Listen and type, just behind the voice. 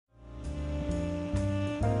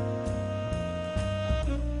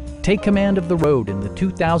Take command of the road in the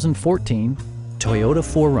 2014 Toyota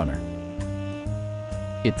 4Runner.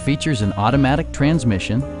 It features an automatic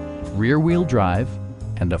transmission, rear-wheel drive,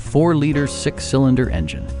 and a 4-liter 6-cylinder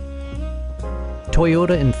engine.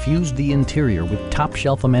 Toyota infused the interior with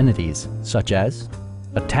top-shelf amenities such as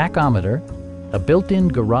a tachometer, a built-in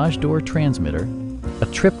garage door transmitter, a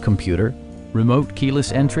trip computer, remote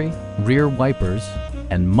keyless entry, rear wipers,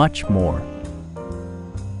 and much more.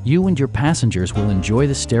 You and your passengers will enjoy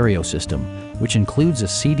the stereo system, which includes a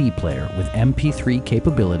CD player with MP3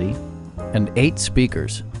 capability and 8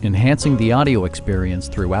 speakers, enhancing the audio experience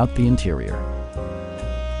throughout the interior.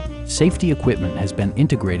 Safety equipment has been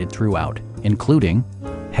integrated throughout, including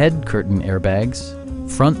head curtain airbags,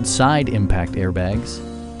 front and side impact airbags,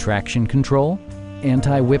 traction control,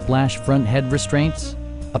 anti-whiplash front head restraints,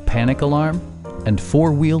 a panic alarm, and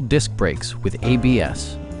 4-wheel disc brakes with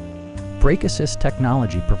ABS. Brake Assist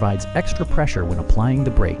technology provides extra pressure when applying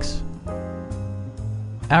the brakes.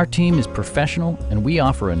 Our team is professional and we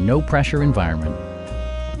offer a no-pressure environment.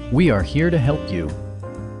 We are here to help you.